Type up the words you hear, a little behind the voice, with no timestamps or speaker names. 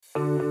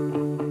Howdy,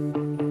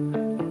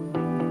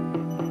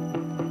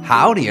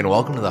 and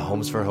welcome to the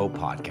Homes for Hope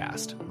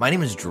podcast. My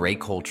name is Drake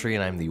Coltree,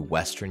 and I'm the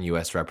Western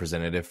U.S.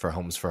 representative for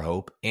Homes for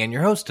Hope and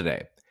your host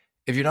today.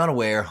 If you're not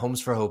aware, Homes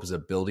for Hope is a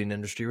building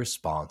industry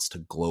response to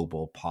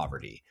global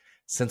poverty.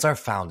 Since our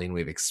founding,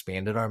 we've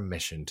expanded our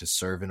mission to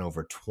serve in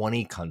over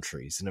 20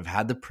 countries and have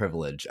had the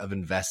privilege of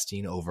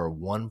investing over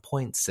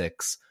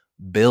 $1.6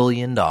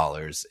 billion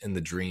in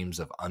the dreams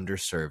of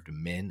underserved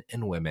men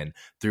and women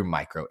through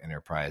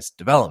micro-enterprise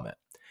development.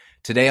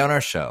 Today on our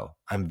show,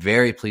 I'm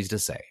very pleased to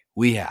say,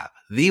 we have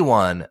the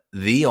one,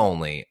 the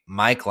only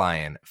Mike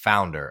Lyon,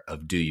 founder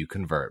of Do You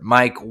Convert.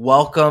 Mike,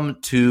 welcome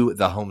to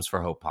the Homes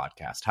for Hope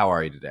podcast. How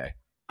are you today?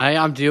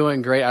 I'm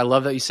doing great. I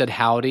love that you said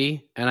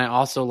howdy, and I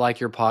also like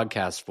your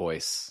podcast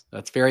voice.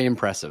 That's very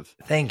impressive.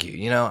 Thank you.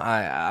 You know,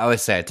 I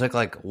always say I took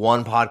like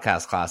one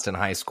podcast class in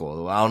high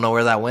school. I don't know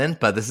where that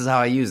went, but this is how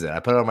I use it. I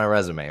put it on my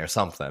resume or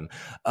something.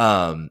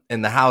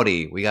 In the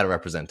howdy, we got to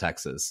represent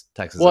Texas.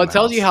 Well, it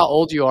tells you how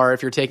old you are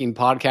if you're taking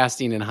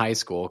podcasting in high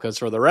school, because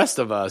for the rest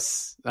of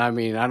us, I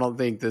mean, I don't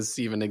think this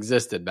even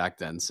existed back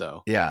then.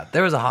 So yeah,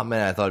 there was a hot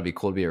minute I thought it'd be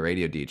cool to be a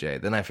radio DJ.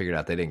 Then I figured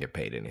out they didn't get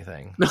paid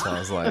anything. So I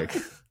was like...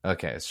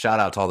 Okay,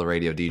 shout out to all the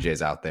radio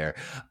DJs out there.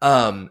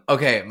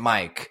 Okay,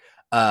 Mike,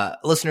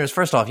 listeners,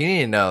 first off, you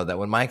need to know that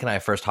when Mike and I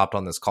first hopped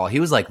on this call, he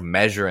was like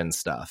measuring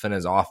stuff in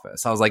his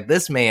office. I was like,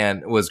 this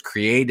man was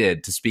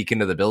created to speak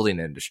into the building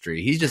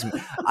industry.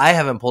 I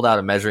haven't pulled out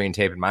a measuring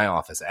tape in my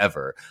office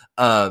ever.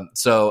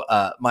 So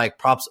Mike,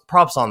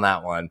 props on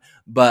that one.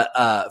 But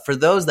for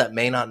those that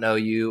may not know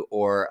you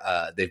or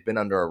they've been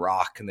under a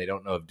rock and they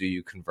don't know if Do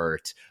You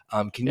Convert,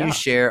 can you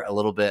share a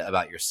little bit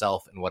about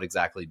yourself and what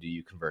exactly Do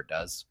You Convert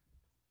does?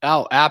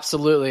 Oh,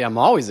 absolutely. I'm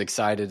always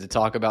excited to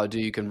talk about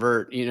Do You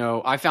Convert. You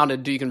know, I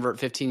founded Do You Convert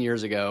 15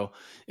 years ago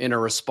in a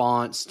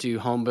response to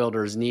home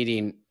builders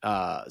needing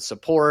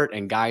support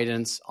and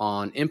guidance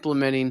on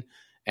implementing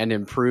and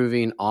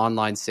improving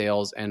online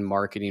sales and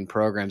marketing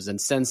programs.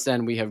 And since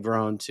then, we have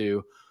grown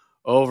to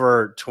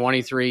over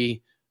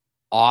 23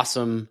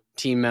 awesome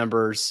team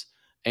members.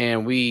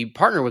 And we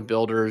partner with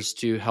builders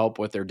to help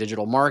with their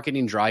digital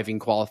marketing, driving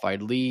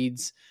qualified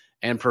leads,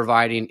 and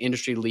providing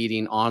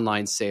industry-leading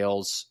online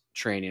sales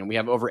training. We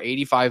have over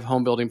 85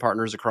 home building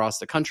partners across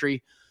the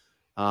country.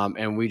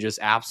 And we just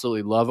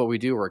absolutely love what we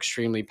do. We're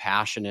extremely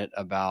passionate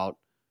about,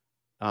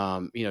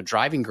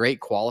 driving great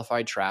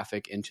qualified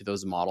traffic into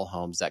those model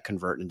homes that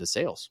convert into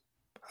sales.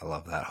 I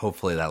love that.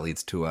 Hopefully that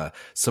leads to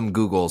some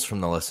Googles from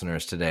the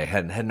listeners today,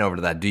 heading over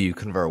to that Do You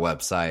Convert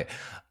website.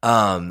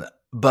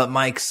 But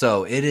Mike,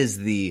 so it is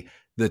the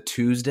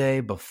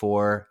Tuesday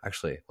before,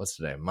 actually, what's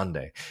today?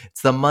 Monday.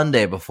 It's the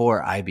Monday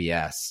before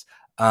IBS.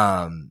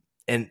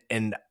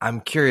 And I'm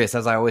curious,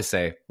 as I always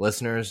say,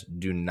 listeners,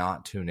 do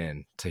not tune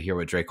in to hear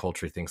what Drake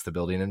Coltree thinks the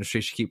building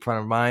industry should keep front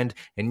of mind.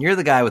 And you're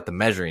the guy with the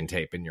measuring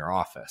tape in your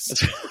office.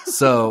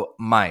 So,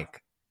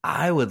 Mike,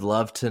 I would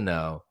love to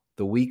know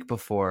the week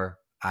before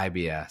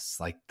IBS,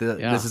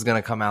 this is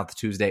going to come out the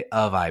Tuesday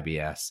of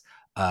IBS.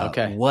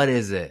 Okay. What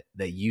is it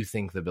that you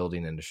think the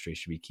building industry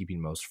should be keeping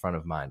most front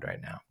of mind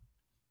right now?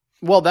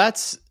 Well,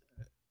 it's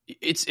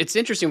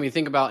interesting when you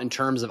think about in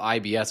terms of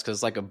IBS, because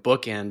it's like a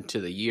bookend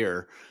to the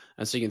year.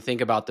 And so you can think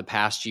about the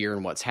past year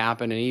and what's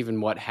happened and even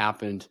what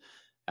happened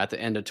at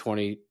the end of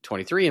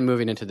 2023 and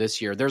moving into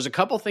this year. There's a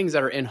couple things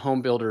that are in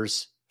home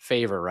builders'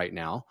 favor right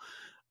now.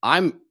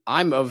 I'm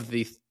of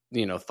the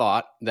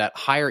thought that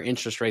higher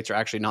interest rates are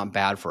actually not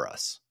bad for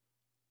us.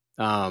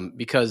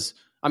 Because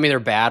I mean, they're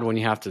bad when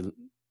you have to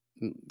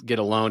get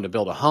a loan to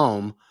build a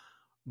home,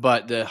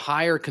 but the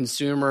higher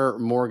consumer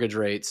mortgage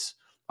rates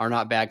are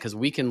not bad because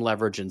we can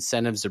leverage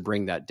incentives to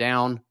bring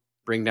down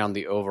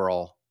the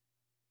overall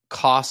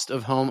cost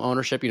of home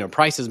ownership.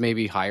 Prices may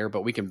be higher,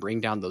 but we can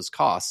bring down those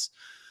costs.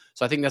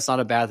 So I think that's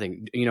not a bad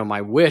thing. My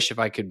wish, if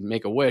I could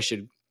make a wish,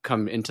 it'd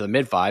come into the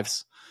mid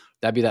fives.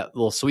 That'd be that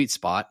little sweet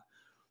spot.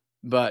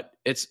 But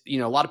it's, a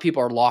lot of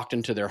people are locked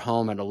into their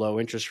home at a low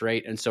interest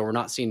rate. And so we're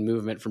not seeing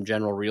movement from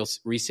general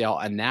resale.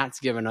 And that's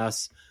given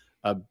us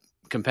a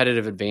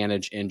competitive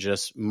advantage in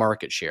just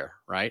market share,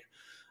 right?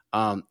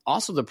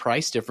 Also, the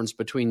price difference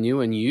between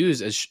new and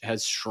used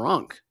has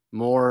shrunk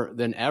more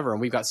than ever.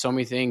 And we've got so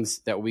many things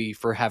that we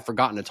have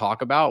forgotten to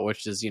talk about,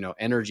 which is,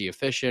 energy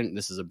efficient.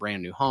 This is a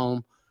brand new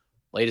home,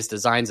 latest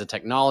designs of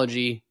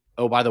technology.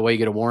 Oh, by the way, you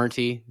get a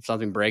warranty. If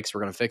something breaks,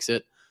 we're going to fix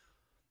it.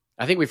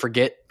 I think we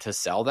forget to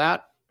sell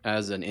that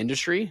as an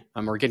industry.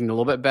 We're getting a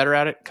little bit better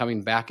at it,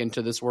 coming back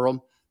into this world,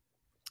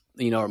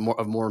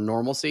 of more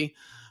normalcy.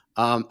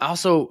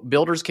 Also,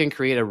 builders can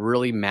create a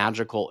really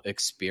magical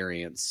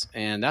experience.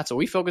 And that's what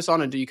we focus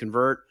on in Do You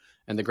Convert.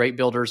 And the great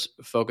builders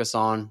focus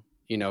on,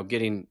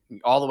 getting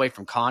all the way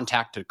from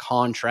contact to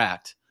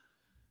contract.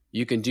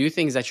 You can do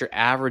things that your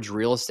average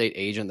real estate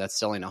agent that's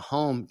selling a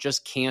home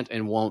just can't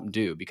and won't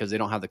do because they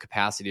don't have the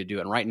capacity to do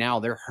it. And right now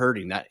they're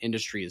hurting. That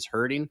industry is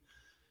hurting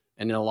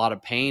and in a lot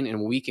of pain.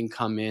 And we can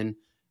come in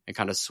and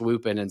kind of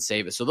swoop in and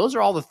save it. So those are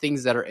all the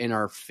things that are in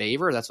our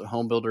favor. That's what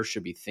home builders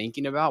should be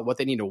thinking about. What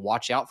they need to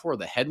watch out for,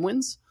 the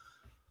headwinds,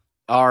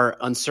 are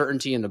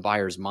uncertainty in the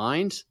buyer's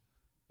mind.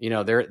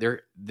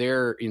 they're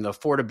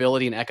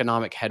affordability and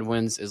economic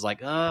headwinds is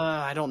like,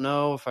 I don't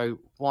know if I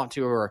want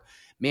to, or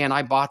man,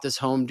 I bought this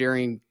home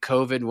during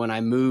COVID when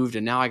I moved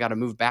and now I got to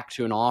move back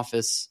to an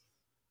office,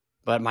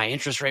 but my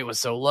interest rate was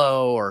so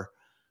low, or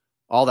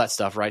all that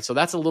stuff, right? So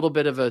that's a little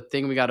bit of a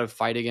thing we got to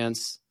fight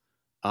against.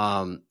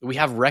 We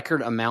have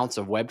record amounts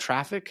of web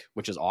traffic,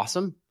 which is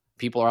awesome.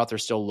 People are out there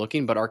still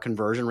looking, but our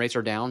conversion rates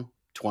are down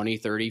 20,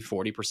 30,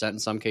 40% in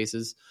some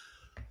cases.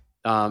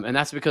 And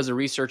that's because the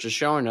research is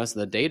showing us,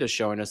 the data is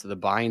showing us that the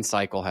buying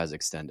cycle has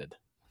extended.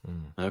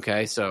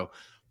 Okay, so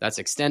that's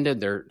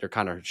extended. They're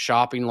kind of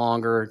shopping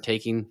longer,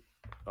 taking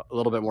a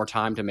little bit more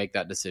time to make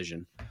that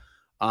decision.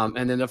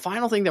 And then the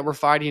final thing that we're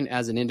fighting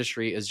as an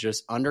industry is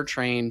just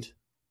undertrained,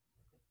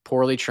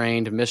 poorly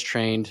trained,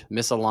 mistrained,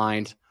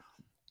 misaligned,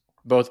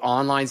 both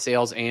online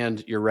sales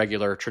and your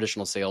regular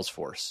traditional sales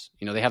force.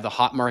 They have the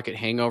hot market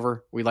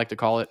hangover, we like to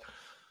call it.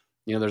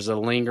 There's a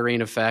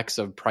lingering effects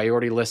of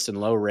priority lists and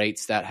low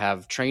rates that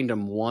have trained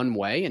them one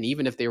way. And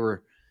even if they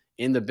were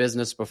in the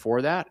business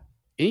before that,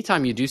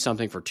 anytime you do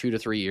something for 2 to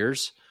 3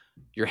 years,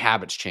 your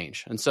habits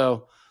change. And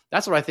so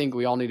that's what I think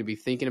we all need to be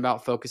thinking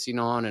about, focusing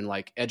on, and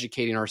like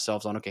educating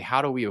ourselves on, okay,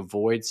 how do we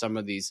avoid some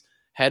of these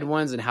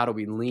headwinds and how do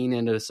we lean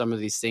into some of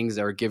these things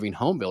that are giving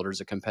home builders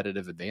a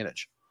competitive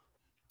advantage?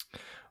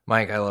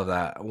 Mike, I love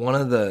that. One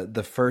of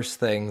the first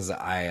things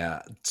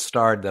I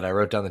starred that I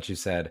wrote down that you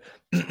said,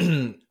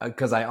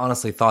 because I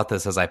honestly thought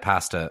this as I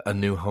passed a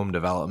new home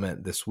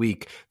development this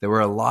week, there were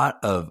a lot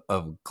of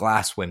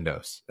glass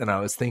windows. And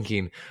I was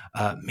thinking,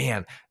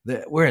 man,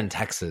 we're in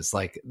Texas.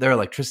 Like, their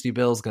electricity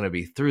bill is going to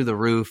be through the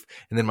roof.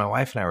 And then my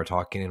wife and I were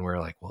talking and we were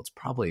like, well, it's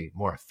probably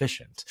more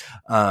efficient.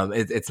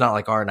 It's not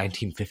like our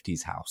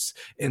 1950s house.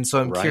 And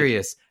so I'm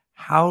curious,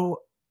 how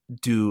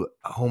do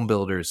home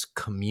builders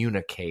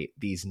communicate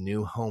these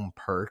new home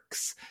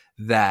perks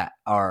that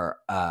are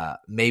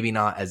maybe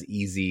not as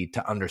easy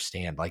to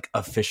understand, like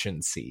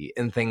efficiency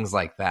and things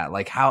like that?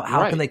 Like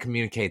how can they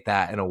communicate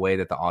that in a way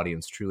that the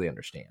audience truly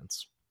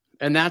understands?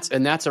 And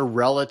that's a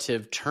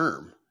relative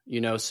term,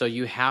 so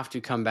you have to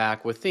come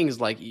back with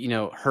things like,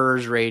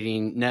 HERS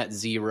rating, net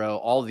zero,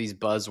 all these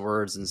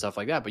buzzwords and stuff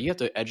like that. But you have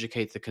to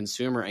educate the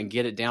consumer and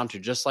get it down to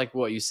just like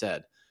what you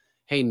said.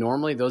 Hey,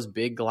 normally those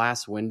big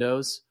glass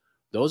windows,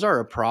 those are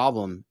a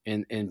problem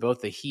in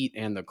both the heat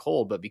and the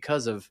cold, but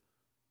because of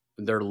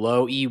their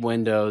low E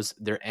windows,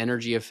 their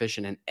energy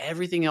efficient, and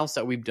everything else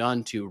that we've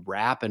done to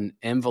wrap and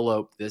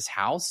envelope this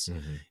house,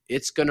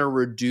 it's going to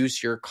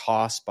reduce your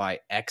cost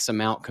by X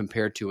amount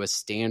compared to a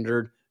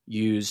standard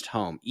used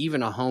home.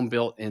 Even a home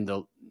built in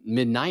the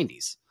mid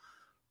 90s,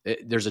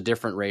 there's a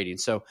different rating.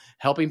 So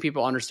helping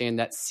people understand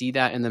that, see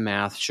that in the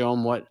math, show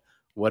them what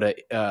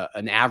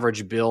an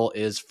average bill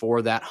is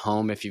for that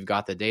home if you've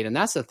got the data. And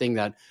that's the thing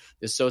that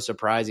is so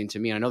surprising to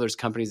me. I know there's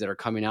companies that are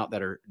coming out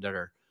that are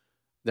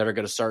going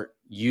to start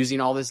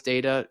using all this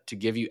data to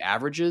give you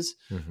averages.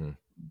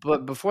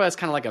 But before, that's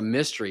kind of like a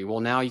mystery. Well,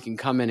 now you can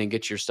come in and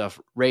get your stuff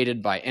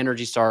rated by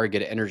Energy Star,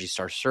 get it Energy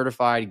Star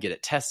certified, get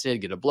it tested,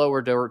 get a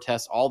blower door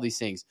test, all these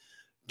things.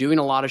 Doing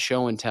a lot of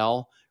show and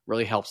tell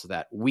really helps with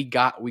that. We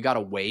got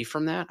away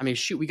from that. I mean,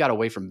 we got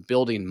away from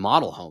building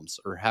model homes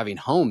or having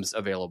homes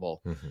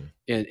available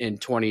in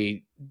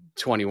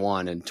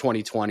 2021 and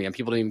 2020, and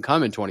people didn't even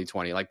come in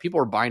 2020. Like, people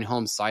were buying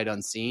homes sight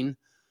unseen.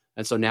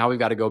 And so now we've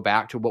got to go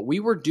back to what we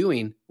were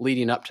doing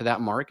leading up to that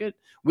market.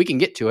 We can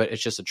get to it.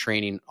 It's just a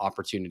training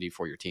opportunity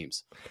for your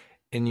teams.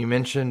 And you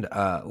mentioned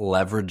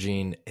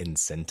leveraging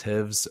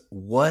incentives.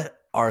 What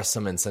are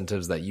some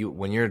incentives that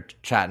when you're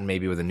chatting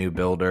maybe with a new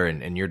builder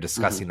and you're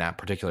discussing that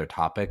particular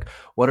topic,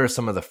 what are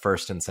some of the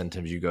first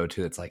incentives you go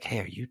to that's like,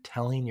 hey, are you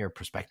telling your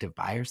prospective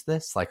buyers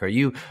this? Like, are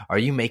you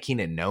making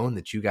it known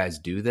that you guys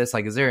do this?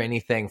 Like, is there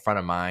anything front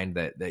of mind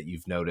that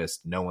you've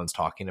noticed no one's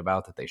talking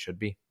about that they should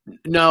be?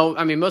 No,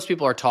 I mean, most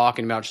people are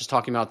talking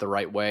about the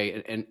right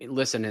way. And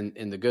listen,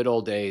 in the good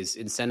old days,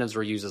 incentives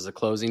were used as a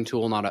closing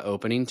tool, not an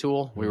opening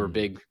tool. We were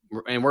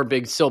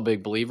still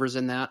big believers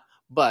in that.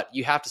 But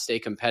you have to stay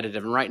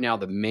competitive. And right now,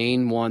 the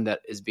main one that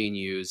is being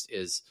used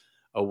is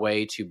a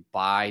way to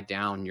buy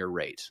down your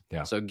rate.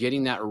 Yeah. So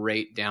getting that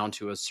rate down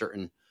to a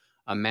certain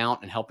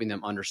amount and helping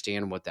them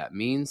understand what that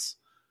means.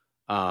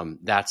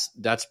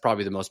 That's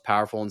probably the most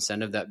powerful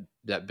incentive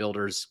that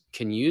builders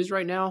can use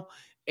right now.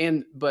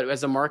 But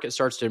as the market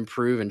starts to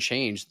improve and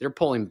change, they're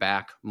pulling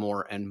back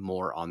more and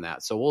more on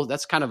that. So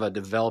that's kind of a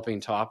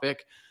developing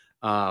topic.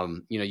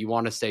 You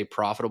want to stay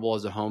profitable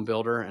as a home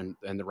builder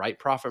and the right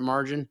profit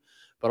margin.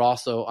 But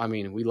also, I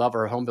mean, we love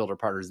our home builder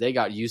partners. They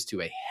got used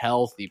to a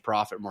healthy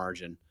profit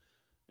margin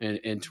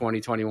in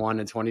 2021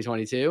 and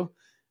 2022.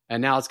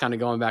 And now it's kind of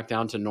going back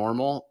down to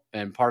normal.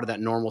 And part of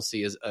that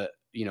normalcy is,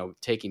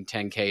 taking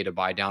 $10K to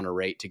buy down a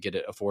rate to get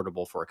it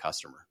affordable for a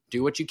customer.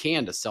 Do what you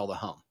can to sell the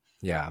home.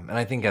 Yeah, and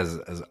I think as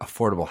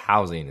affordable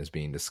housing is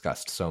being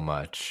discussed so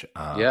much,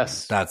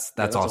 yes, that's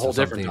also a whole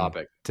different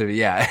topic.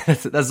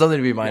 That's something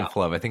to be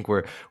mindful of. I think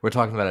we're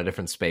talking about a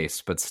different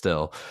space, but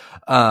still.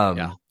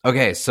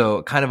 Okay,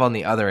 so kind of on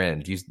the other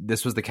end,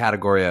 this was the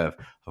category of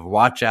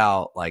watch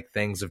out, like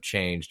things have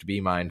changed,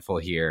 be mindful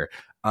here.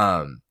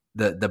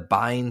 the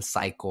buying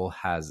cycle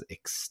has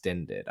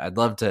extended. I'd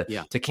love to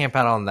Yeah. camp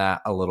out on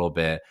that a little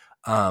bit.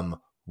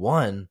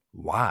 One,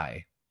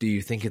 why do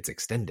you think it's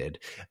extended?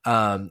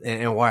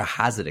 And why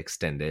has it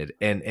extended?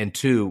 And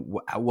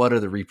two, what are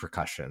the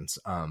repercussions?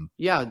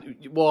 Yeah.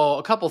 Well,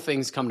 a couple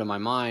things come to my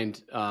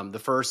mind.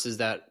 The first is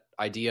that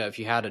idea, if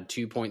you had a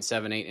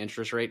 2.78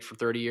 interest rate for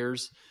 30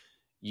 years,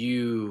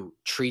 you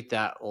treat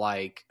that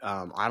like,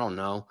 I don't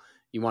know,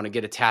 you want to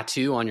get a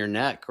tattoo on your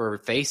neck or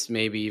face,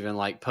 maybe even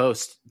like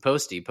Post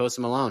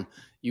Malone.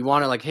 You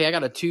want to like, hey, I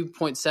got a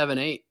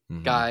 2.78,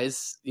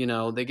 guys. You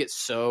know, they get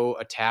so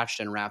attached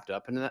and wrapped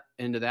up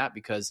into that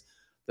because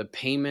the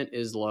payment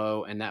is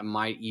low, and that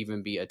might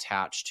even be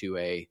attached to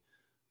a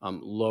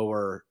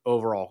lower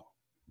overall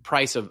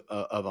price of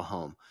a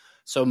home.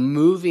 So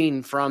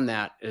moving from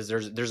that is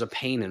there's a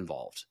pain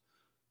involved,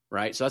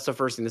 right? So that's the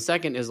first thing. The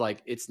second is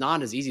like, it's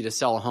not as easy to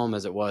sell a home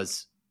as it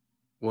was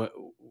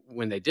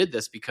when they did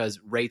this because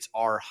rates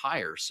are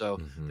higher. So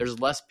there's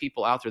less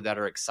people out there that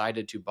are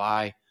excited to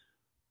buy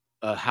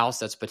a house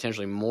that's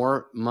potentially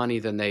more money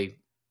than they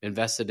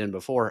invested in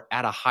before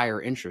at a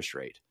higher interest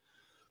rate.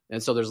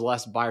 And so there's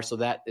less buyers, so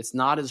that it's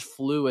not as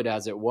fluid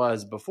as it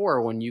was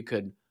before when you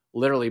could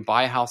literally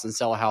buy a house and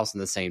sell a house in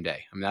the same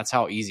day. I mean, that's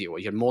how easy it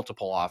was. You had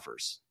multiple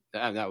offers.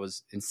 That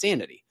was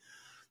insanity.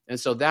 And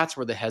so that's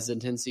where the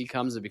hesitancy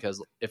comes,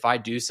 because if I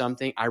do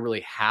something, I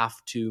really have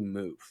to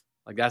move.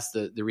 Like that's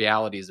the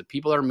reality is the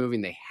people that are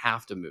moving, they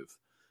have to move.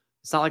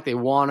 It's not like they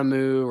want to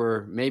move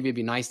or maybe it'd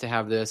be nice to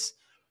have this.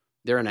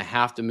 They're in a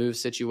have to move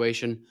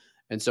situation.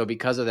 And so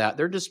because of that,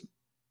 they're just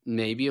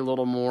maybe a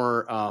little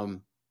more,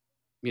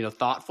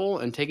 thoughtful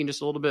and taking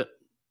just a little bit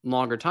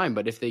longer time.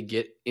 But if they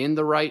get in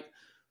the right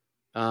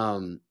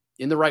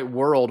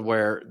world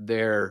where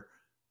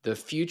the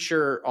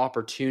future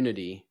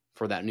opportunity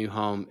for that new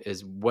home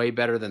is way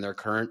better than their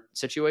current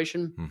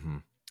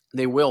situation,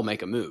 they will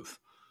make a move,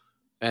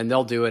 and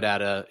they'll do it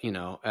at at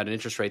an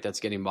interest rate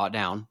that's getting bought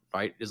down,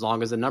 right? As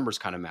long as the numbers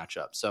kind of match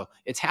up. So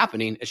it's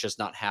happening. It's just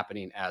not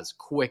happening as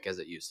quick as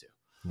it used to.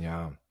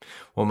 Yeah.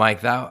 Well, Mike,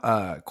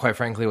 that quite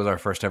frankly was our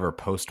first ever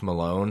Post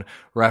Malone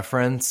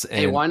reference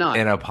why not?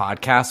 in a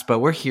podcast, but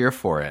we're here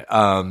for it.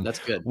 That's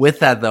good. With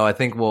that, though, I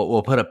think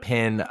we'll put a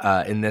pin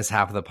in this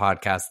half of the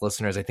podcast.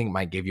 Listeners, I think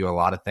might give you a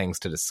lot of things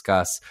to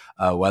discuss,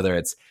 whether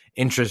it's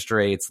interest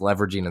rates,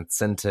 leveraging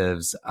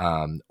incentives,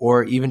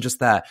 or even just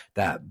that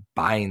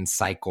buying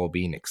cycle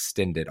being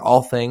extended.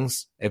 All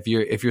things, if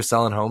you're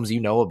selling homes,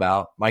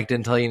 about. Mike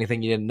didn't tell you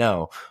anything you didn't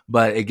know,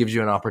 but it gives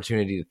you an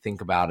opportunity to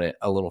think about it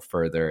a little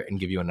further and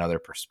give you another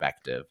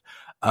perspective.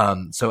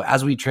 So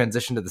as we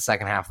transition to the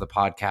second half of the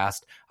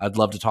podcast, I'd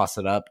love to toss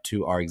it up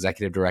to our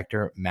executive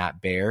director,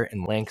 Matt Baer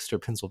in Lancaster,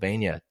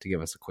 Pennsylvania, to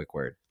give us a quick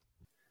word.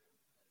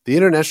 The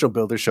International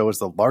Builder Show is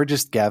the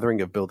largest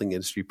gathering of building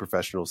industry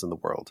professionals in the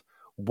world.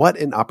 What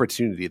an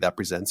opportunity that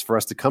presents for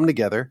us to come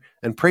together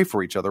and pray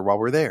for each other while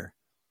we're there.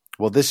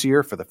 Well, this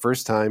year, for the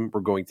first time,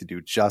 we're going to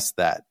do just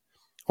that.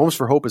 Homes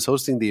for Hope is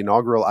hosting the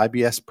inaugural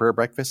IBS prayer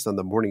breakfast on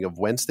the morning of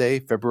Wednesday,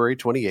 February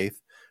 28th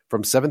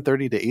from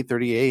 7:30 to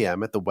 8:30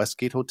 a.m. at the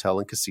Westgate Hotel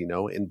and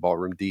Casino in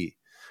Ballroom D.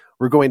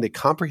 We're going to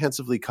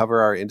comprehensively cover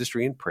our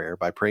industry in prayer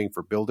by praying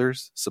for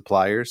builders,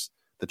 suppliers,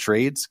 the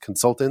trades,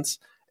 consultants,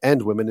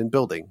 and women in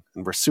building,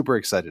 and we're super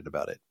excited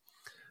about it.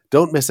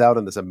 Don't miss out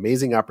on this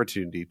amazing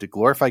opportunity to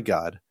glorify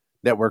God,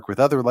 network with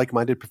other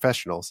like-minded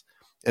professionals,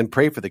 and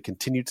pray for the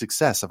continued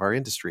success of our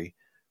industry.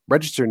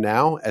 Register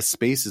now as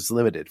space is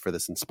limited for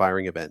this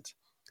inspiring event.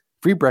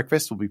 Free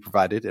breakfast will be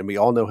provided, and we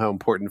all know how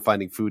important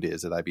finding food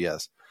is at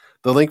IBS.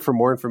 The link for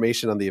more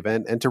information on the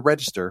event and to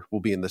register will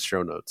be in the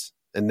show notes.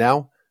 And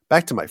now,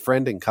 back to my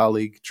friend and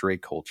colleague,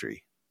 Drake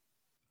Coltree.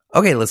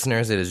 Okay,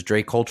 listeners, it is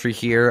Drake Coltree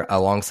here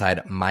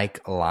alongside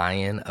Mike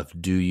Lyon of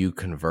Do You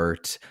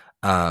Convert?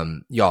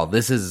 Y'all,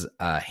 this is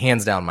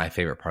hands down my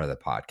favorite part of the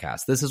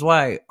podcast. This is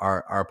why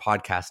our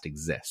podcast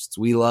exists.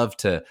 We love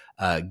to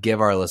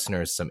give our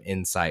listeners some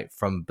insight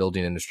from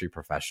building industry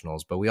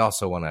professionals, but we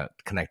also want to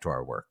connect to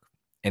our work.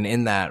 And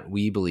in that,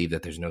 we believe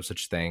that there's no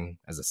such thing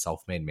as a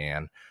self-made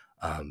man,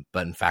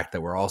 but in fact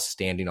that we're all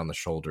standing on the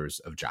shoulders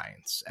of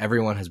giants.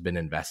 Everyone has been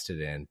invested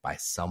in by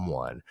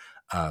someone.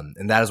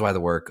 And that is why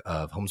the work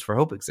of Homes for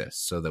Hope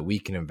exists, so that we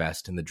can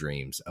invest in the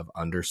dreams of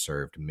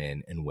underserved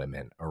men and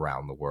women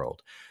around the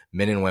world.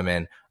 Men and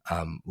women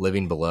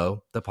living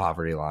below the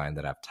poverty line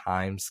that have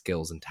time,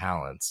 skills, and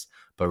talents,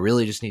 but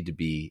really just need to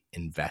be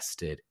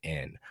invested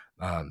in.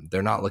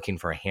 They're not looking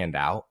for a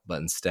handout, but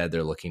instead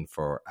they're looking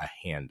for a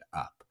hand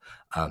up.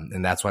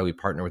 And that's why we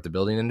partner with the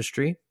building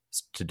industry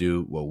to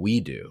do what we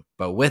do.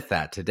 But with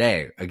that,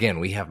 today, again,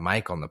 we have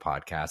Mike on the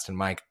podcast. And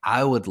Mike,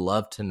 I would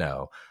love to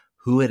know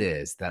who it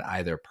is that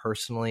either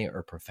personally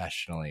or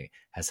professionally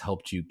has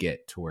helped you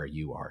get to where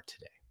you are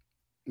today.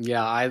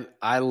 Yeah,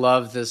 I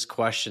love this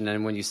question.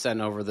 And when you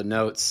sent over the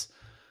notes,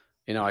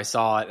 I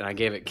saw it and I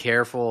gave it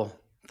careful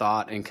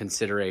thought and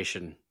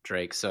consideration,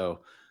 Drake. So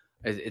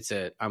I'm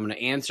going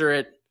to answer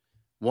it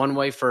one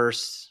way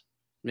first,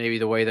 maybe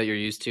the way that you're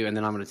used to, and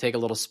then I'm going to take a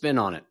little spin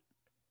on it.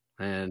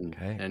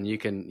 And you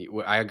can,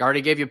 I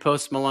already gave you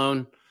Post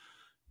Malone.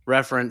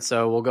 reference,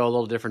 so we'll go a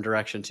little different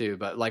direction too.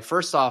 But like,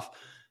 first off,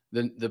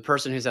 the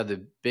person who's had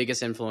the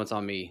biggest influence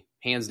on me,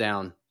 hands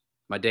down,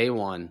 my day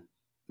one,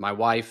 my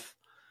wife,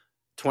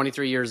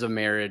 23 years of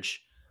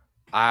marriage.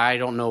 I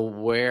don't know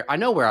where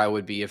I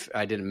would be if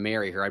I didn't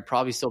marry her. I'd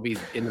probably still be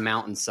in the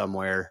mountains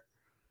somewhere,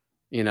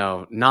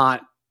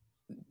 not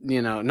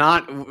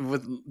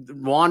with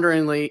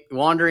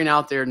wandering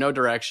out there, no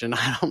direction.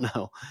 I don't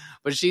know,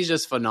 but she's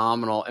just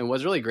phenomenal. And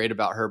what's really great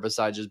about her,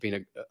 besides just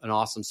being an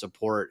awesome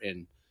support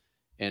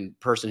and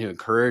person who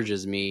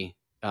encourages me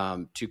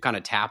to kind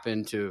of tap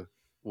into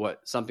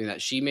something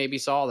that she maybe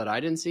saw that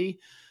I didn't see.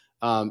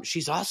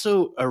 She's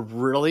also a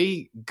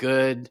really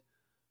good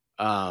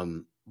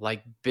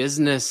like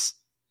business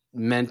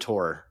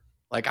mentor.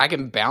 Like, I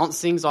can bounce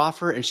things off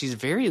her, and she's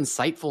very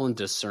insightful and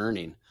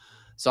discerning.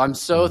 So I'm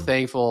so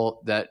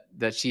thankful that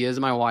she is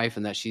my wife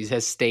and that she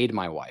has stayed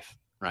my wife.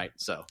 Right.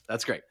 So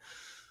that's great.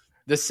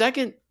 The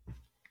second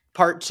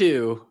part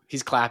two,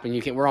 he's clapping.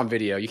 We're on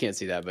video. You can't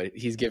see that, but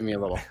he's giving me a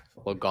little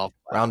golf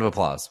clap. Round of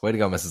applause. Way to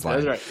go, Mrs.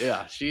 Lyon. That's right.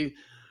 Yeah.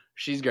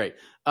 She's great.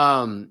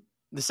 The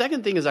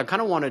second thing is I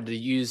kind of wanted to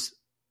use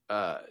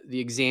the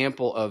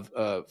example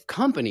of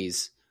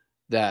companies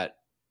that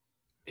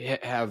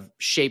have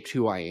shaped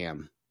who I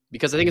am,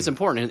 because I think it's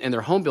important, and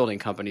they're home building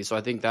companies. So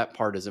I think that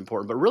part is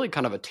important, but really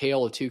kind of a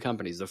tale of two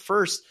companies. The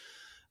first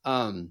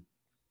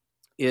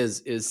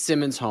is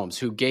Simmons Homes,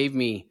 who gave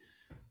me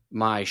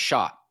my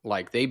shot.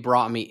 Like, they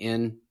brought me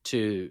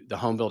into the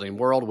home building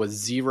world with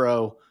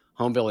zero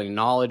home building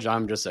knowledge.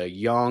 I'm just a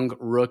young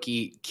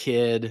rookie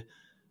kid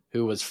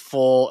who was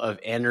full of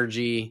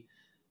energy,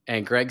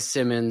 and Greg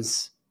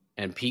Simmons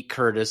and Pete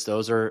Curtis,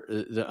 those are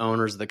the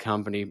owners of the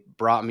company,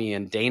 brought me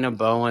in. Dana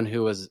Bowen,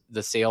 who was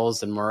the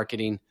sales and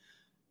marketing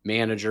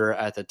manager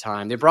at the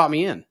time, they brought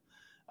me in.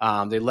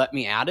 They let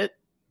me at it.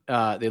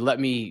 They let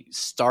me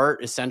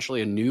start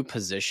essentially a new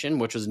position,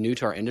 which was new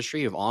to our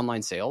industry, of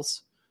online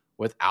sales,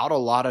 without a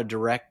lot of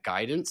direct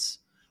guidance.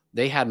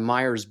 They had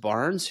Myers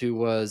Barnes, who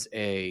was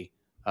a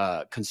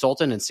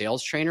consultant and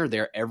sales trainer,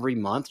 there every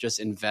month, just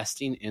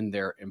investing in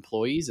their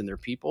employees and their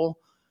people.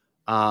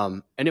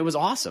 And it was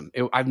awesome.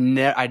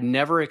 I'd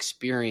never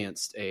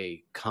experienced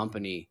a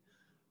company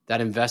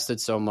that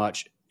invested so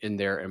much in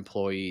their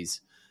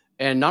employees.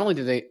 And not only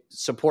did they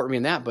support me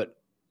in that, but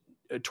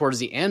towards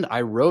the end,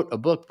 I wrote a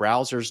book,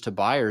 Browsers to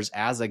Buyers,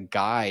 as a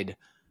guide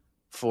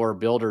for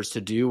builders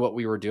to do what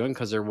we were doing,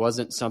 because there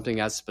wasn't something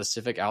as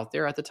specific out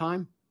there at the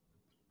time.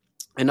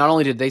 And not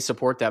only did they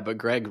support that, but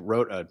Greg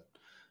wrote a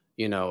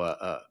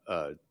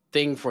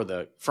thing for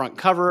the front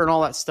cover and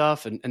all that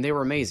stuff. And they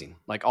were amazing.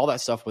 Like, all that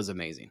stuff was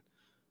amazing.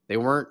 They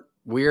weren't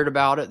weird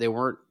about it. They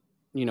weren't,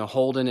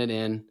 holding it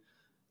in.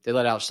 They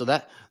let out. So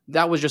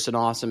that was just an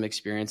awesome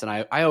experience. And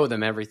I owe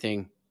them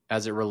everything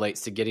as it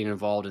relates to getting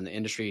involved in the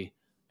industry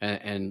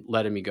and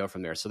letting me go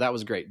from there. So that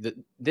was great.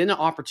 Then an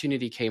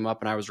opportunity came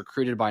up, and I was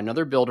recruited by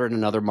another builder in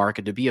another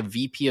market to be a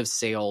VP of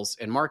sales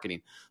and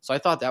marketing. So I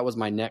thought that was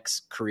my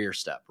next career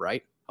step,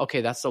 right?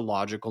 Okay, that's the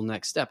logical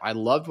next step. I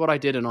loved what I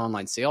did in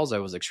online sales. I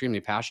was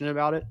extremely passionate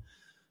about it.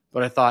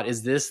 But I thought,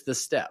 is this the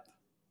step,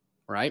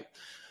 right?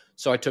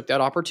 So I took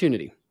that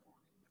opportunity.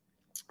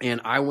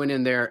 And I went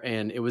in there,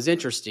 and it was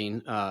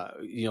interesting,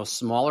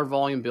 smaller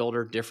volume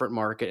builder, different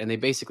market. And they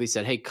basically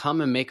said, hey,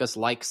 come and make us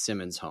like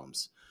Simmons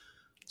Homes.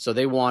 So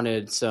they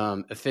wanted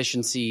some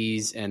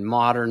efficiencies and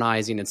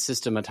modernizing and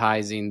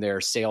systematizing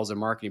their sales and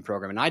marketing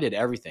program. And I did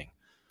everything.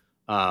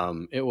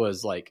 It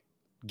was like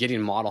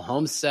getting model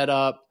homes set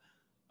up,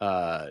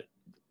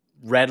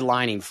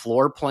 redlining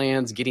floor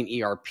plans, getting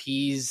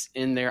ERPs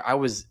in there. I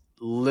was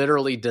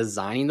literally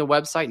designing the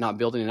website, not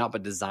building it out,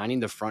 but designing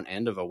the front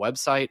end of a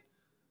website,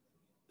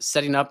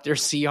 setting up their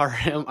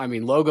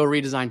CRM, logo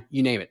redesign,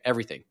 you name it,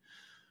 everything.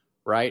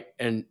 Right.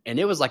 And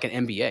it was like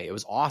an MBA. It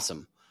was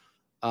awesome.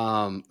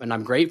 And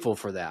I'm grateful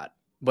for that,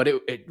 but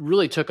it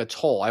really took a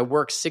toll. I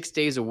worked 6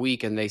 days a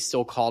week, and they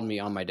still called me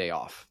on my day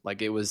off.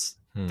 Like, it was,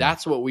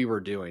 that's what we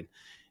were doing.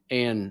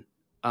 And,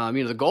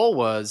 the goal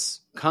was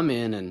come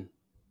in and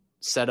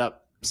set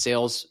up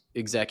sales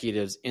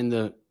executives in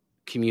the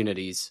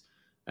communities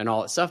and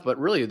all that stuff. But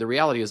really, the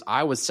reality is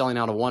I was selling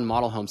out of one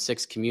model home,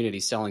 6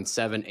 communities, selling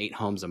 7-8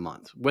 homes a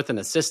month with an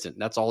assistant.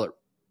 That's all it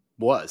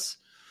was.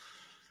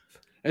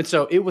 And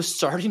so it was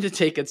starting to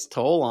take its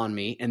toll on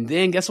me. And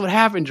then guess what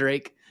happened,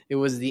 Drake? It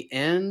was the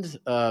end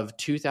of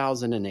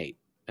 2008.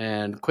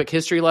 And quick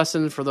history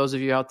lesson for those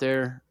of you out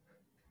there,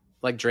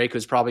 like Drake,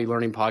 who's probably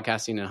learning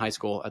podcasting in high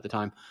school at the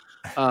time.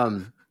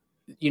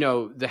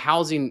 The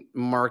housing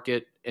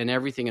market and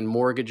everything, and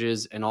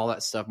mortgages and all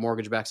that stuff,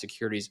 mortgage-backed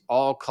securities,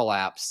 all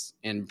collapsed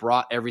and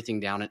brought everything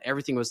down, and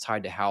everything was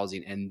tied to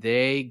housing, and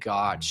they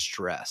got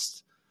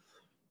stressed.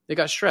 They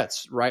got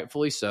stressed,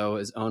 rightfully so,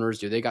 as owners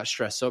do. They got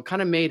stressed. So it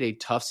kind of made a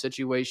tough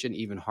situation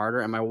even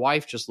harder. And my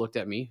wife just looked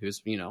at me,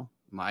 who's,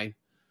 my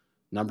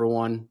number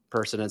one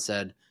person, and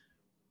said,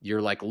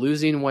 you're like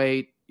losing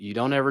weight. You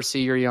don't ever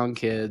see your young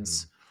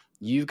kids.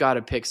 You've got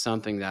to pick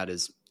something that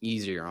is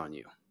easier on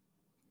you.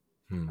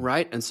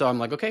 Right. And so I'm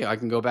like, okay, I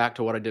can go back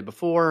to what I did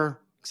before,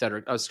 et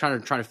cetera. I was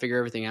trying to figure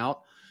everything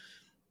out.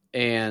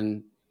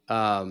 And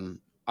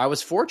I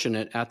was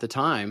fortunate at the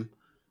time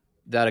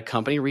that a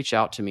company reached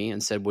out to me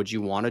and said, would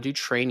you want to do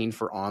training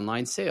for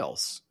online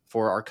sales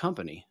for our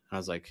company? And I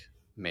was like,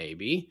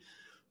 maybe.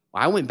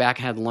 I went back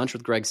and had lunch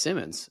with Greg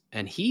Simmons,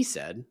 and he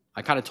said,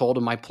 I kind of told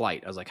him my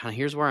plight. I was like,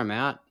 here's where I'm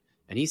at.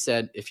 And he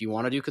said, if you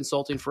want to do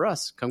consulting for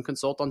us, come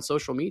consult on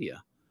social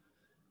media.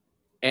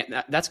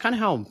 And that's kind of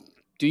how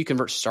Do You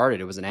Convert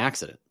started. It was an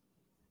accident,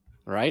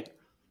 right?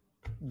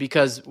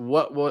 Because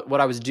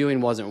what I was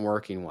doing wasn't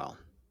working well.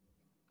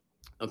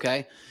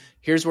 Okay.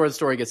 Here's where the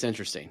story gets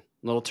interesting.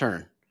 Little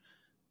turn.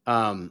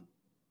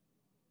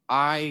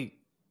 I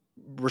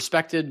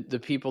respected the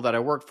people that I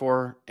worked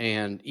for.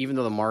 And even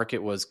though the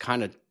market was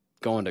kind of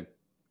going to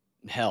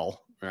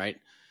hell, right?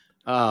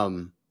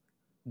 One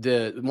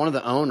of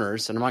the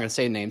owners, and I'm not going to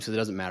say names because it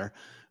doesn't matter,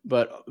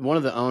 but one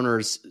of the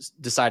owners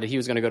decided he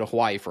was going to go to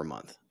Hawaii for a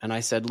month. And I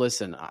said,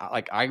 listen,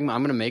 I'm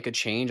going to make a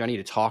change. I need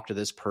to talk to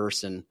this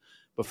person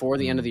before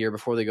the end of the year,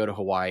 before they go to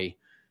Hawaii.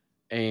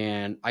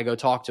 And I go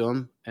talk to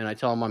him and I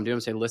tell him I'm doing,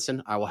 say,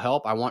 listen, I will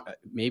help.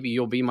 Maybe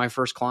you'll be my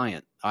first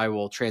client. I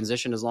will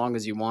transition as long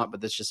as you want, but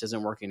this just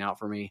isn't working out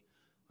for me.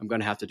 I'm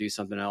going to have to do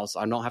something else.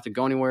 I don't have to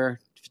go anywhere.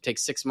 If it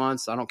takes 6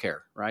 months, I don't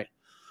care. Right.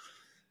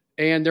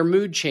 And their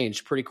mood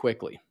changed pretty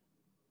quickly.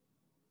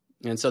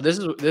 And so this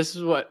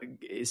is what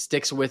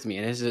sticks with me.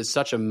 And this is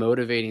such a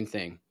motivating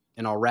thing.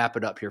 And I'll wrap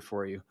it up here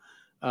for you.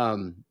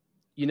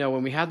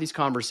 When we had these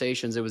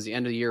conversations, it was the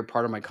end of the year.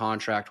 Part of my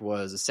contract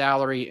was a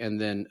salary and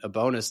then a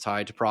bonus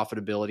tied to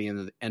profitability in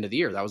the end of the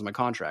year. That was my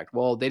contract.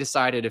 Well, they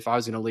decided if I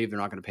was going to leave, they're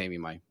not going to pay me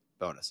my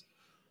bonus.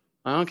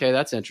 Okay,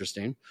 that's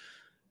interesting.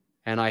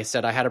 And I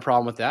said, I had a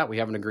problem with that. We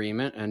have an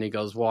agreement. And he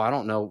goes, well, I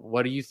don't know.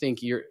 What do you think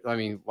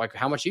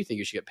how much do you think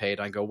you should get paid?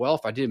 I go, well,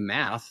 if I did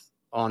math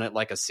on it,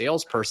 like a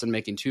salesperson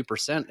making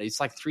 2%, it's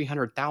like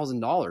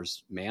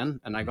 $300,000, man.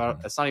 And I go,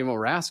 that's not even what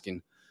we're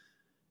asking.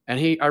 And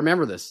I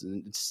remember this,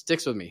 and it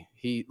sticks with me.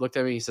 He looked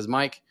at me, he says,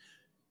 Mike,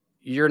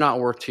 you're not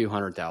worth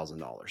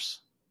 $200,000.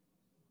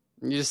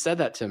 You just said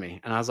that to me.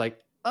 And I was like,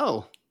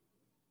 oh,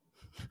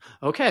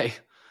 okay.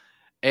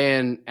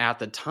 And at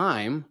the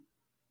time,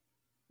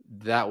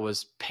 that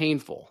was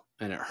painful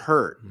and it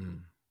hurt.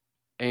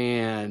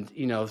 And,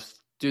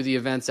 through the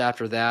events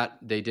after that,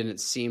 they didn't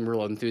seem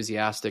real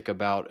enthusiastic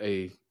about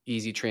a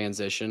easy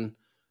transition.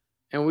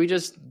 And we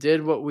just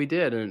did what we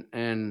did.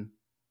 And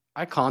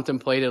I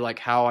contemplated like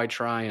how I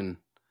try and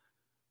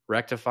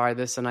rectify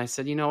this. And I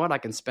said, you know what? I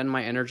can spend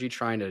my energy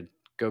trying to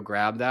go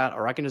grab that,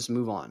 or I can just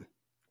move on.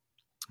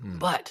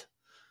 But,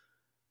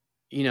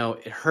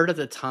 it hurt at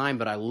the time,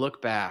 but I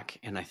look back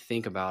and I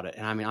think about it.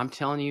 And I'm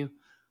telling you,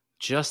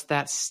 just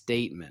that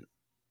statement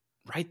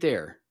right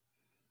there,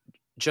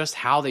 just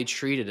how they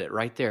treated it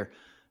right there,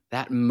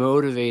 that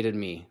motivated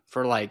me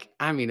for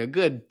a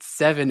good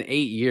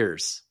 7-8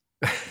 years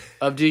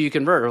of Do You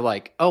Convert?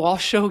 Or I'll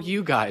show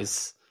you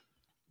guys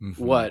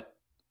what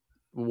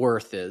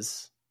worth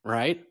is,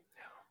 right?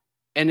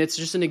 And it's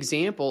just an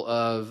example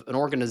of an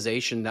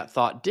organization that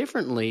thought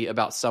differently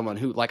about someone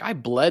who, I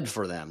bled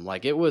for them.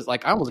 It was I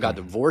almost got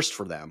divorced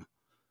for them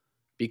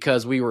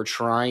because we were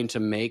trying to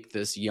make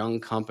this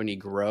young company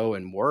grow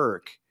and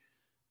work.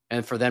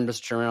 And for them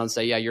to turn around and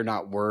say, yeah, you're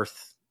not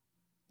worth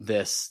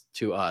this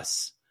to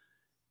us.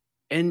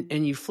 And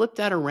you flip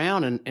that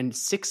around, and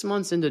 6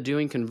 months into Do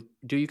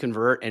You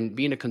Convert and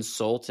being a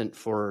consultant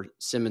for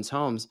Simmons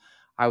Homes,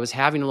 I was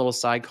having a little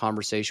side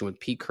conversation with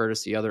Pete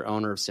Curtis, the other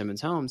owner of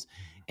Simmons Homes,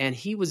 and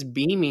he was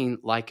beaming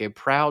like a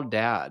proud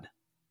dad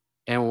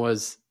and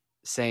was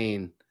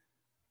saying,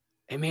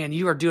 hey, man,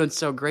 you are doing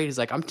so great. He's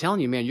like, I'm telling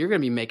you, man, you're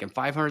going to be making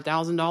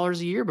 $500,000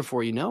 a year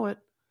before you know it.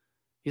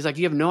 He's like,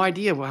 you have no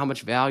idea how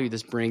much value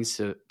this brings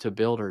to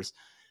builders.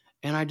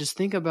 And I just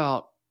think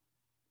about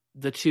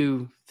the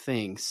two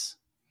things,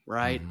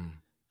 right?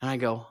 And I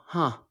go,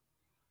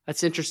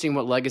 that's interesting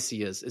what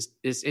legacy is.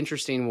 It's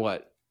interesting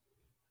what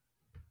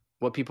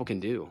people can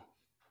do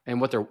and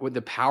what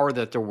the power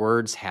that their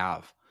words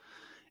have.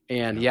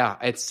 And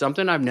it's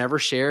something I've never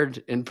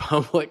shared in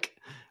public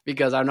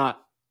because I'm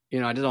not, you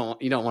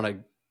don't want to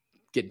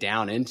get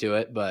down into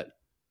it, but,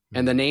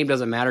 and the name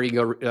doesn't matter. You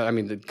go,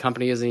 the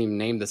company isn't even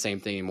named the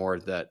same thing anymore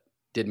that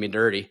did me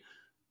dirty.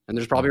 And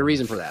there's probably a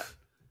reason for that,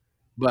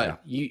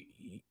 but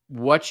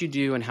what you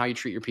do and how you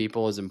treat your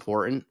people is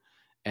important.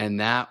 And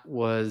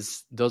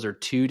those are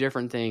two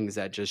different things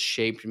that just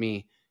shaped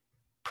me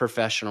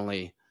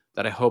professionally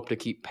that I hope to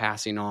keep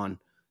passing on,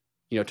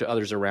 to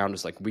others around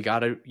us.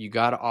 You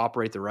gotta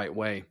operate the right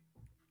way,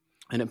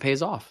 and it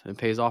pays off. It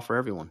pays off for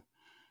everyone.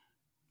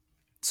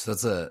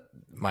 So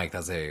Mike,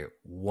 that's a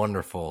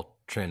wonderful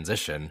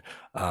transition.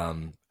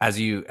 As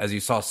you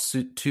saw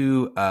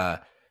two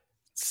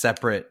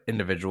separate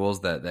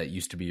individuals that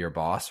used to be your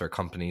boss, or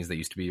companies that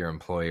used to be your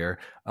employer.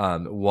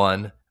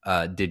 One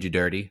did you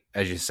dirty,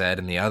 as you said,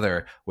 and the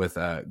other with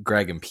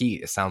Greg and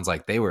Pete, it sounds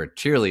like they were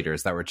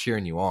cheerleaders that were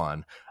cheering you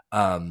on.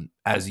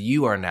 As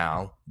you are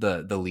now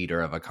the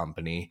leader of a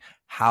company,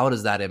 how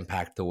does that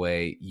impact the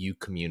way you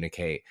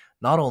communicate,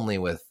 not only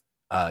with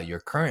your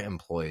current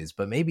employees,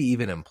 but maybe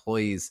even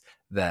employees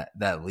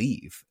that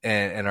leave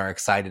and are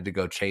excited to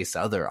go chase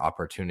other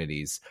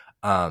opportunities.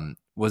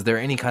 Was there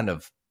any kind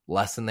of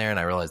lesson there? And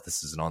I realize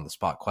this is an on the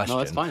spot question, No,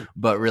 that's fine.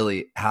 but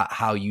really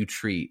how you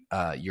treat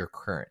your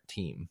current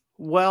team.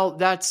 Well,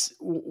 that's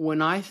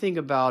when I think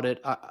about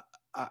it,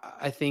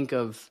 I think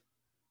of,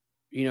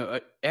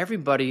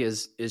 everybody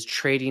is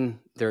trading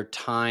their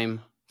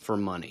time for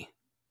money,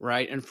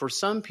 right? And for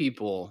some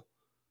people,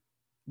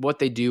 what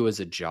they do is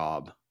a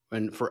job.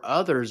 And for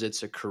others,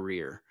 it's a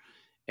career.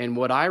 And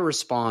what I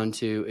respond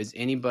to is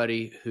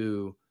anybody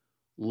who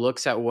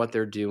looks at what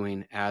they're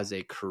doing as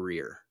a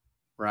career,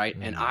 right?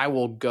 And I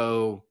will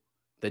go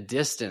the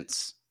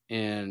distance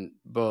in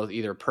both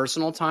either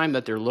personal time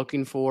that they're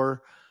looking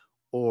for,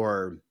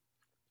 or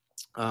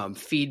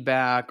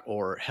feedback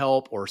or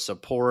help or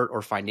support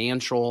or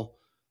financial,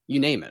 you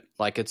name it.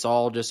 Like, it's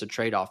all just a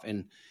trade-off.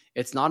 And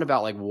it's not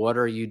about like, what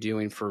are you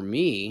doing for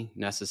me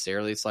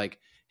necessarily? It's like,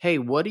 hey,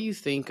 what do you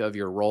think of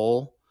your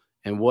role?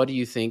 And what do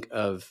you think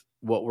of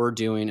what we're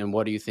doing? And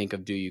what do you think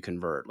of Do You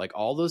Convert? Like,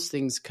 all those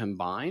things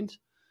combined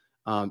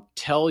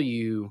tell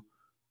you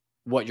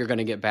what you're going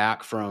to get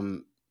back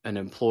from an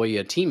employee,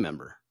 a team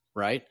member,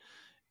 right?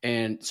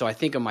 And so I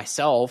think of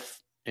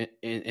myself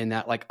in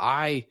that, like,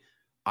 I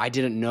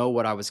didn't know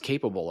what I was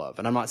capable of.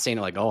 And I'm not saying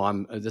like, oh,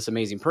 I'm this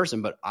amazing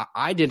person, but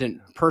I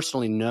didn't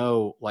personally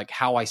know like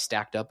how I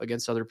stacked up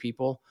against other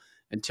people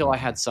until I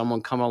had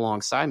someone come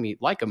alongside me,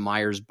 like a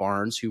Myers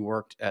Barnes who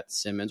worked at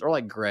Simmons, or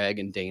like Greg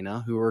and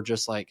Dana, who were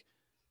just like,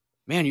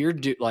 man,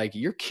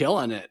 you're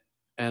killing it.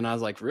 And I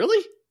was like,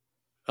 really?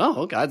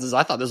 Oh, okay.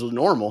 I thought this was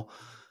normal.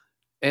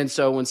 And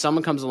so when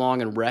someone comes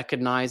along and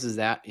recognizes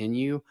that in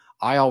you,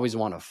 I always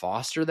want to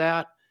foster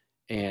that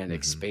and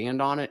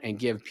expand on it and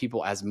give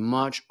people as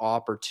much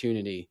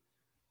opportunity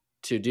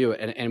to do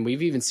it. And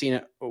we've even seen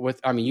it with,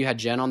 you had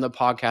Jen on the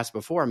podcast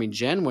before.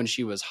 Jen, when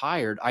she was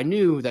hired, I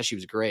knew that she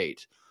was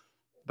great,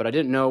 but I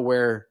didn't know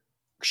where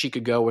she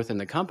could go within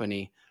the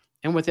company.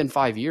 And within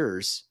 5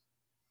 years,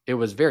 it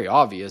was very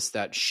obvious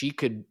that she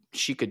could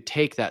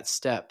take that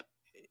step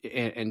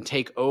and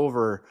take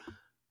over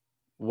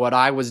what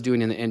I was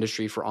doing in the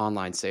industry for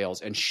online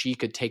sales. And she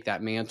could take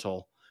that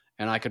mantle,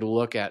 and I could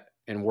look at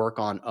and work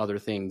on other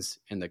things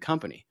in the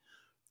company.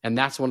 And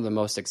that's one of the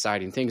most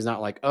exciting things.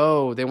 Not like,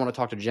 oh, they want to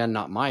talk to Jen,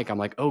 not Mike. I'm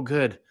like, oh,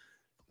 good.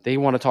 They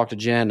want to talk to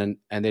Jen,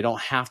 and they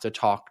don't have to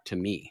talk to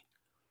me.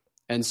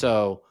 And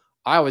so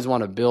I always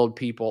want to build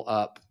people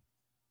up,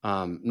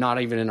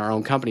 not even in our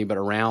own company, but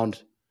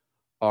around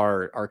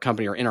our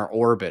company or in our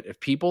orbit. If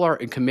people are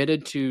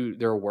committed to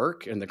their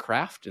work and the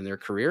craft and their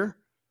career,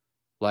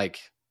 like,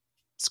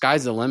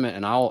 sky's the limit.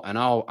 And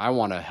I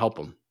want to help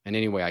them in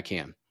any way I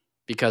can,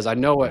 because I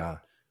know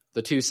what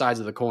the two sides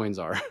of the coins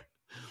are.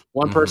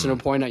 One person will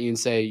point at you and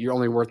say, you're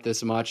only worth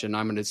this much, and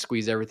I'm going to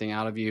squeeze everything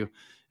out of you.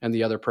 And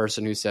the other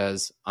person who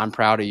says, I'm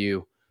proud of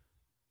you.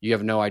 You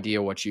have no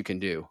idea what you can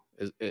do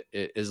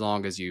as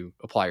long as you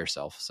apply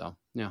yourself. So,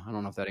 yeah, I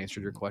don't know if that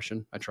answered your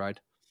question. I tried.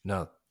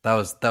 No, that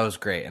was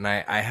great. And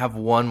I have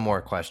one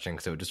more question,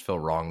 because it would just feel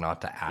wrong not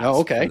to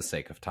ask for the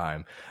sake of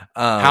time.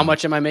 How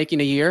much am I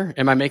making a year?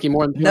 Am I making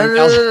more than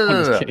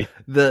 $200,000?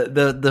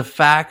 No. The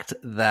fact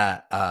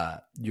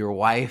that your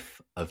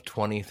wife of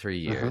 23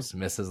 years,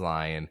 Mrs.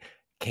 Lyon,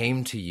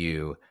 came to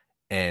you,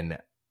 and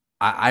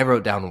I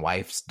wrote down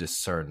wife's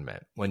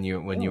discernment when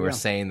you were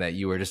saying that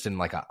you were just in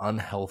like an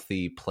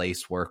unhealthy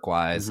place work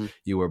wise.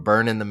 You were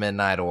burning the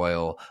midnight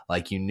oil,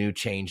 like you knew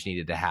change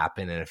needed to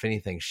happen, and if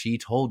anything, she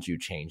told you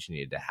change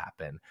needed to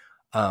happen.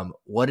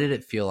 What did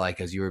it feel like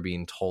as you were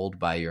being told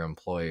by your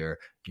employer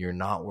you're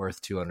not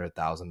worth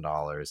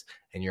 $200,000,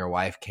 and your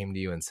wife came to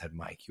you and said,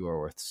 Mike, you are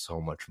worth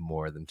so much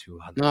more than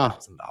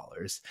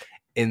 $200,000,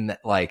 in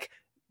like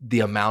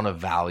the amount of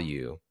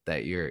value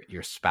that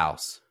your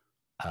spouse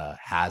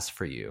has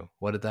for you?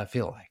 What did that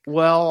feel like?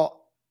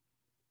 Well,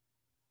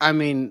 I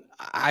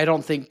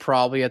don't think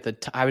probably at the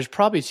time, I was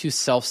probably too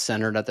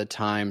self-centered at the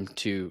time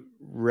to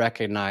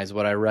recognize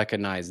what I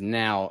recognize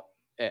now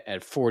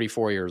at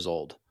 44 years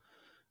old.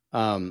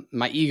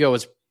 My ego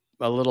was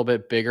a little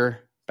bit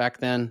bigger back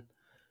then.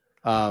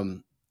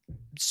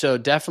 So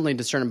definitely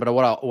discerning, but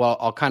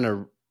I'll kind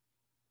of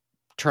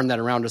turn that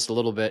around just a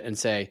little bit and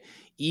say,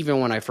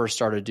 even when I first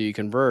started Do You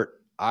Convert,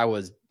 I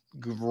was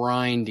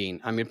grinding.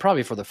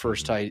 Probably for the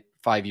first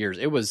 5 years,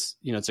 it was,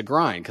 it's a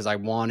grind, because I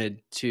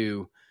wanted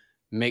to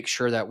make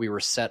sure that we were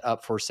set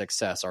up for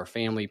success, our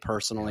family,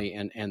 personally,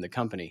 and the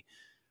company.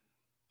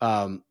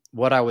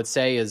 What I would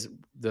say is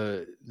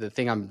the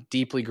thing I'm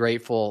deeply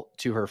grateful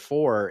to her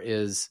for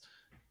is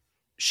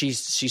she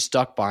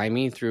stuck by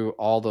me through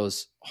all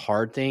those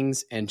hard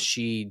things. And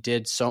she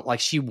did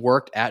she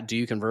worked at Do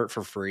You Convert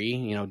for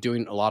free,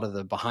 doing a lot of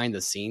the behind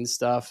the scenes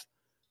stuff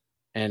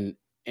and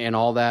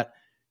all that.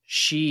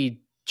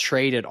 She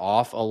traded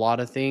off a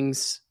lot of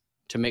things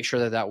to make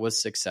sure that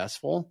was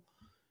successful.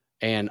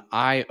 And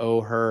I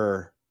owe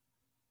her,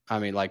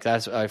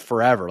 that's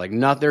forever.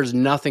 There's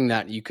nothing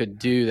that you could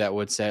do that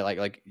would say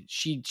like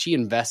she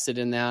invested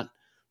in that,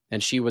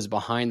 and she was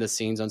behind the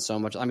scenes on so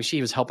much.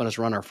 She was helping us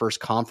run our first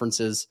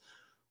conferences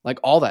like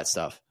all that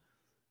stuff.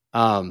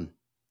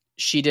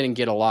 She didn't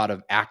get a lot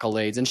of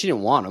accolades, and she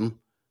didn't want them,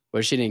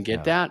 but she didn't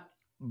get that.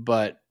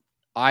 But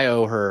I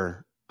owe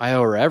her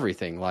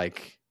everything.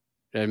 Like,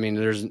 I mean,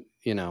 there's,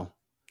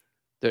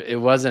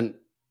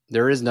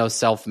 there is no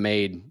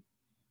self-made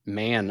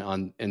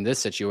man in this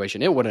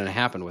situation. It wouldn't have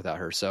happened without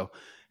her. So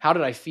how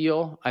did I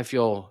feel? I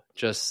feel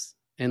just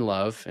in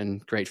love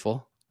and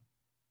grateful.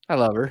 I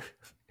love her.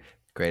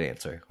 Great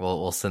answer.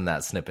 We'll send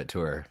that snippet to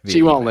her.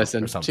 She won't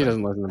listen. She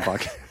doesn't listen to the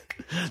podcast.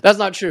 That's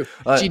not true.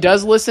 She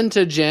does listen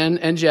to Jen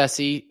and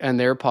Jesse and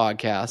their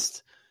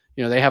podcast.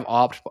 They have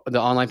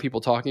the Online People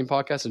Talking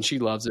podcast, and she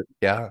loves it.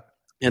 Yeah.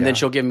 And then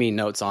she'll give me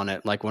notes on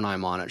it, like when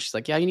I'm on it. She's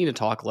like, yeah, you need to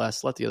talk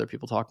less. Let the other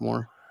people talk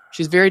more.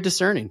 She's very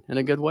discerning in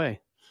a good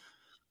way.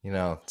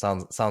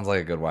 Sounds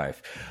like a good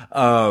wife.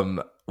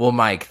 Well,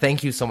 Mike,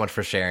 thank you so much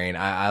for sharing.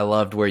 I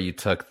loved where you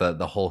took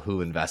the whole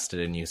who invested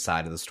in you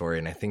side of the story.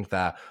 And I think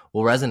that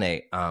will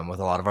resonate with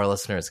a lot of our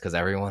listeners, because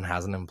everyone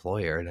has an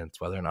employer, and it's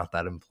whether or not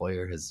that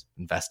employer has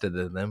invested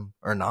in them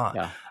or not.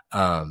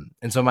 Yeah.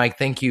 And so, Mike,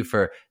 thank you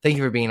for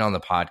being on the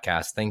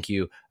podcast. Thank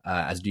you,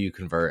 as Do You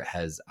Convert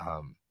has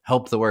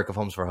helped the work of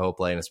Homes for Hope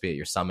letting us be at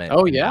your summit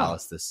in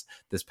Dallas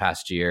this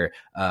past year,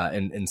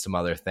 and some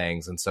other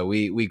things. And so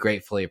we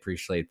gratefully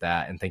appreciate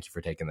that. And thank you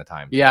for taking the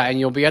time. Yeah. And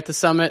you'll be at the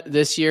summit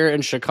this year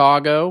in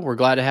Chicago. We're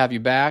glad to have you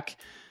back.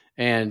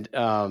 And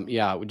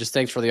just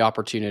thanks for the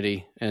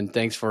opportunity, and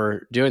thanks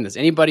for doing this.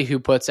 Anybody who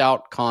puts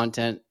out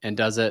content and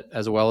does it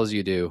as well as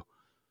you do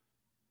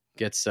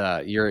gets,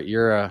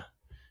 you're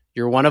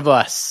one of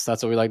us.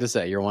 That's what we like to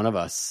say. You're one of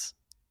us.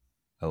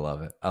 I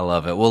love it.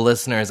 Well,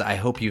 listeners, I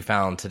hope you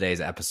found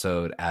today's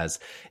episode as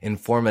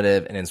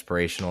informative and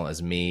inspirational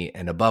as me.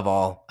 And above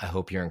all, I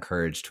hope you're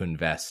encouraged to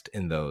invest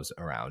in those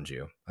around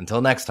you.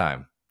 Until next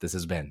time, this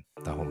has been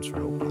the Homes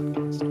for Hope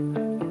podcast.